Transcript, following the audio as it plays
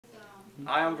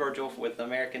Hi, I'm Virgil with the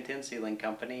American Tin Ceiling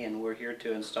Company, and we're here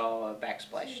to install a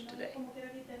backsplash today.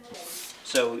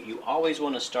 So you always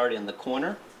want to start in the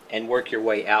corner and work your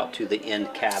way out to the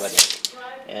end cabinet.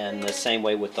 And the same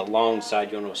way with the long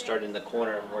side, you want to start in the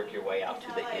corner and work your way out to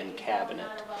the end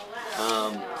cabinet.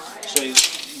 So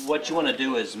what you want to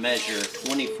do is measure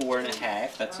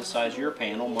 24.5, that's the size of your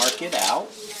panel, mark it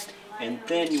out, and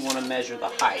then you want to measure the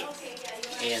height.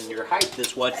 And your height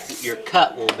is what your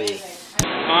cut will be.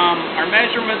 Our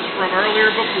measurements from earlier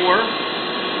before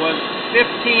was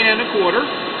 15.25,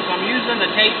 so I'm using the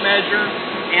tape measure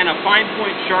and a fine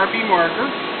point Sharpie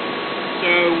marker.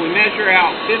 So we measure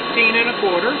out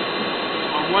 15.25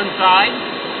 on one side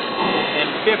and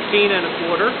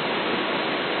 15.25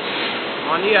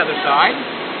 on the other side.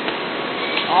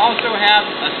 I also have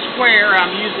a square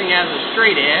I'm using as a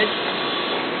straight edge.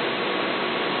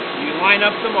 You line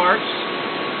up the marks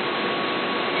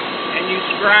and you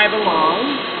scribe along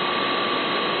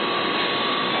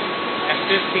at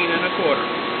 15.25.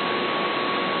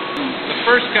 The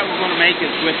first cut we're going to make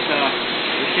is with the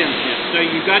tin snip. So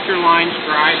you've got your line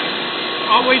scribed.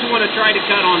 Always want to try to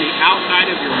cut on the outside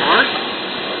of your mark.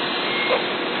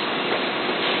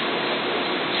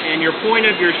 And your point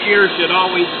of your shear should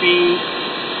always be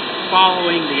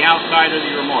following the outside of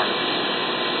your mark.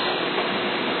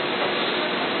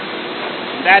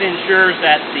 And that ensures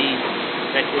that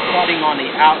you're cutting on the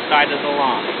outside of the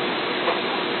line.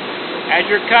 As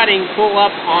you're cutting, pull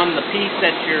up on the piece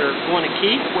that you're going to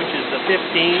keep, which is the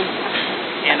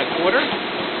 15.25.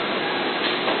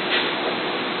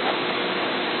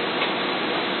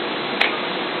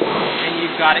 And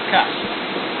you've got it cut.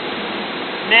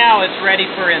 Now it's ready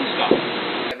for install. We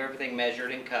have everything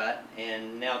measured and cut,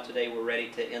 and now today we're ready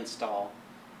to install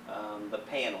the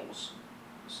panels.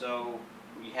 So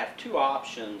you have two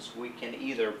options. We can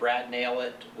either brad nail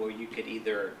it, or you could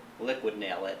either liquid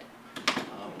nail it.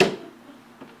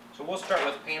 So we'll start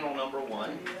with panel number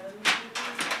one.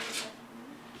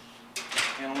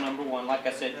 Panel number one, like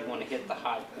I said, you want to hit the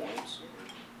high points.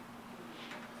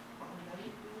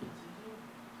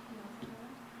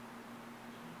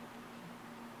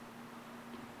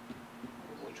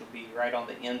 Which will be right on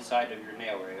the inside of your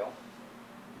nail rail,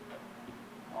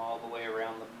 all the way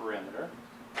around the perimeter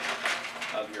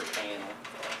of your panel.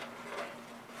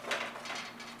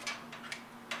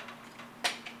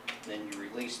 Then you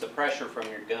release the pressure from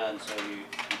your gun so you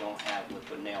don't have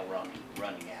liquid nail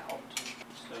running out.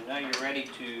 So now you're ready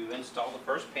to install the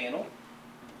first panel.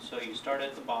 So you start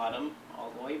at the bottom all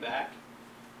the way back,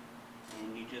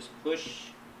 and you just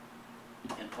push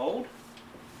and hold.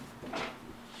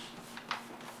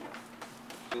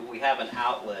 We have an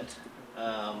outlet,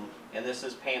 and this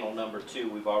is panel number 2.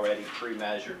 We've already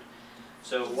pre-measured.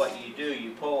 So what you do,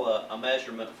 you pull a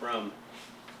measurement from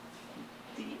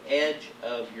the edge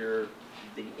of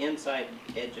the inside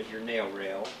edge of your nail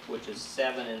rail, which is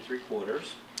 7 3/4,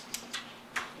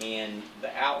 and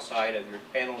the outside of your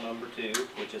panel number 2,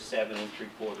 which is 7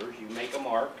 3/4. You make a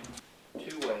mark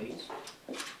 2 ways,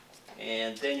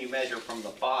 and then you measure from the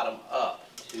bottom up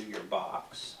to your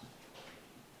box,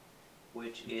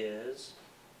 which is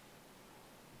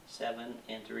 7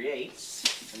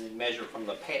 3/8, and then measure from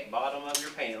the bottom of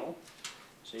your panel.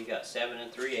 So you got 7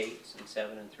 3/8 and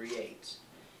 7 3/8.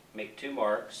 Make 2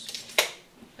 marks,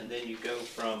 and then you go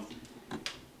from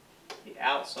the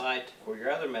outside for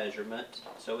your other measurement.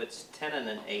 So it's 10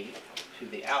 1/8 to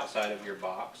the outside of your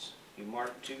box. You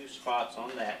mark 2 spots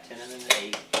on that, 10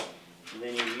 1/8, and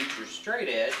then you use your straight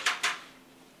edge.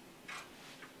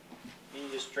 And you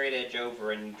just straight edge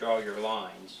over and you draw your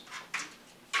lines.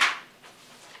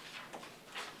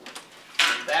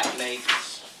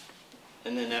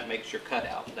 And then that makes your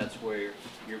cutout. That's where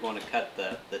you're going to cut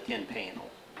the tin panel.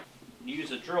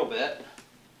 Use a drill bit,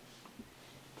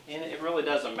 and it really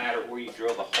doesn't matter where you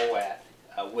drill the hole at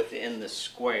within the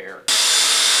square.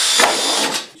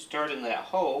 You start in that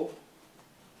hole,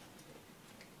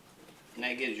 and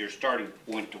that gives your starting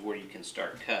point to where you can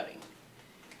start cutting.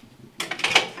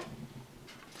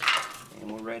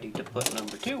 And we're ready to put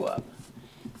number 2 up.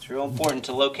 It's real important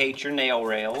to locate your nail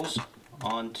rails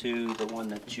onto the one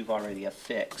that you've already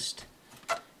affixed.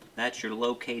 That's your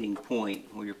locating point,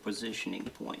 or your positioning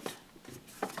point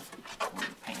on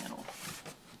the panel.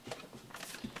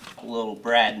 A little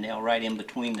brad nail right in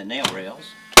between the nail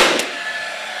rails.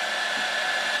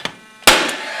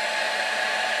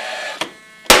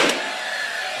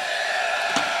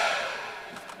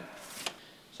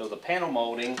 So the panel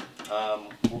molding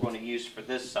we're going to use for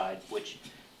this side, which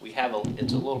we have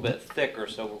it's a little bit thicker,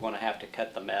 so we're going to have to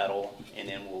cut the metal, and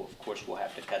then of course we'll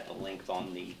have to cut the length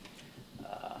on the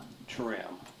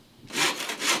trim.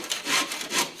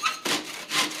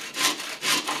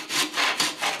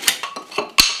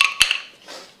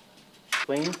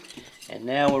 between. And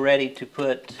now we're ready to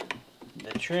put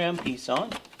the trim piece on.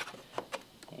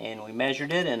 And we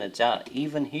measured it and it's out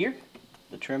even here,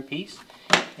 the trim piece.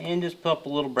 And just put a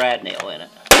little brad nail in it.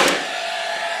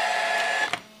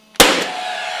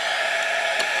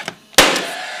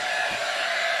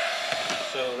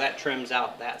 So that trims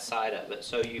out that side of it.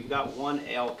 So you've got one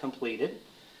L completed.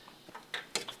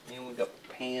 And we've got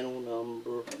panel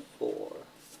number 4.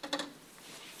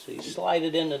 So you slide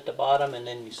it in at the bottom and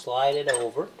then you slide it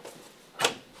over.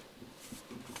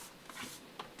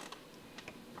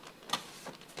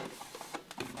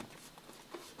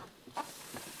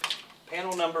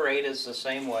 Panel number 8 is the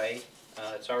same way.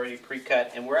 It's already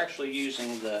pre-cut, and we're actually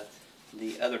using the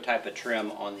other type of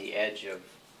trim on the edge of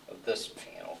this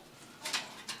panel.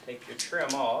 Take your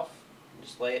trim off,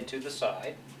 just lay it to the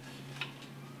side.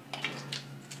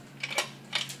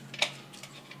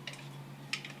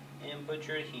 And put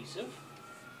your adhesive.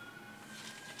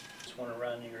 Just want to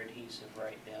run your adhesive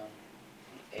right down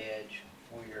the edge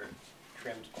where your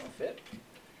trim's going to fit.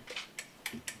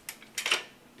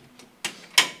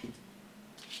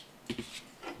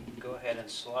 Go ahead and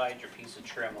slide your piece of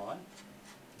trim on.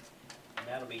 And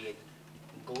that'll be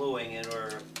gluing it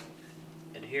or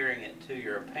adhering it to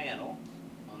your panel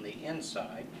on the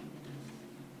inside.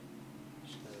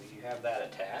 So you have that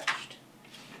attached.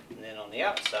 And then on the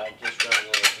outside, just run a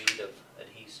little bead of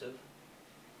adhesive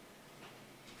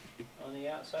on the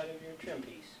outside of your trim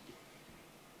piece.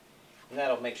 And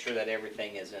that'll make sure that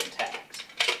everything is intact.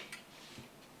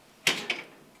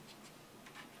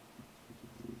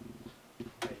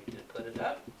 Ready to put it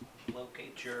up.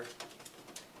 Locate your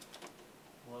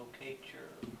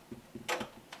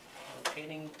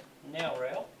locating nail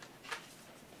rail.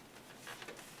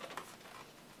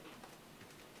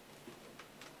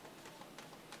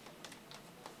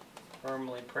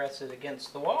 Firmly press it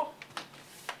against the wall.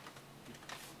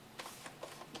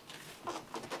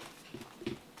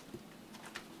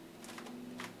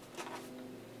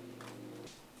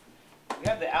 We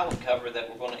have the outlet cover that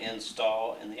we're going to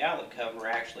install, and the outlet cover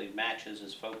actually matches,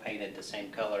 is faux painted the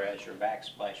same color as your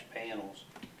backsplash panels.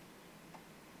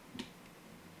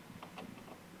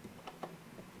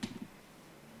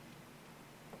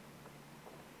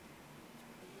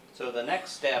 So the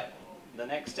next step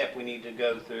we need to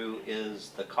go through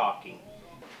is the caulking.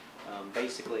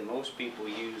 Basically, most people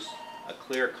use a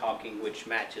clear caulking which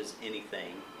matches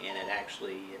anything, and it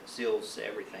actually seals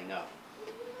everything up.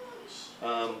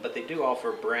 But they do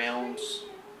offer browns,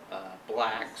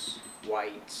 blacks,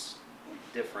 whites,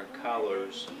 different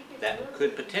colors that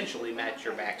could potentially match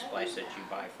your backsplash that you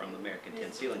buy from the American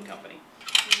Tin Sealing Company.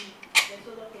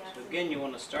 So again, you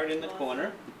want to start in the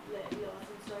corner.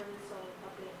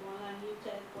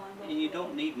 And you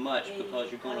don't need much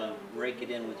because you're going to rake it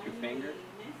in with your finger.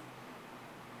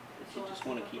 You just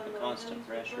want to keep a constant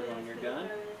pressure on your gun.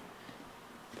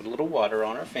 Put a little water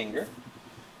on our finger,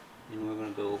 and we're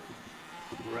going to go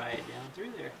right down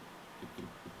through there.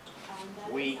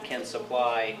 We can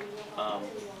supply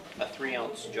a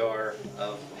 3-ounce jar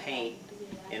of paint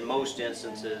in most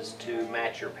instances to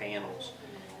match your panels,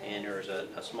 and there's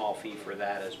a small fee for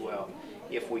that as well.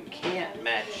 If we can't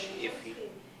match, if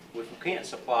we can't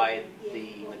supply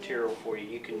the material for you,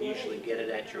 you can usually get it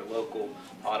at your local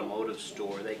automotive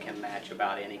store. They can match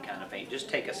about any kind of paint. Just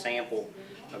take a sample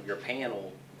of your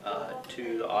panel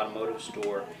to the automotive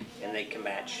store, and they can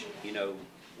match, you know,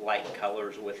 light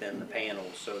colors within the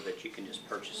panels so that you can just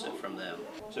purchase it from them.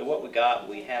 So what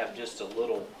we have just a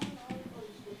little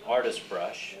artist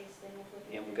brush,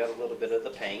 and we've got a little bit of the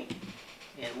paint.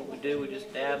 And what we do, we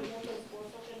just dab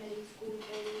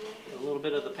a little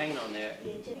bit of the paint on there,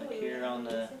 like here on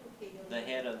the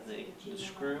head of the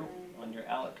screw on your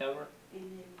outlet cover.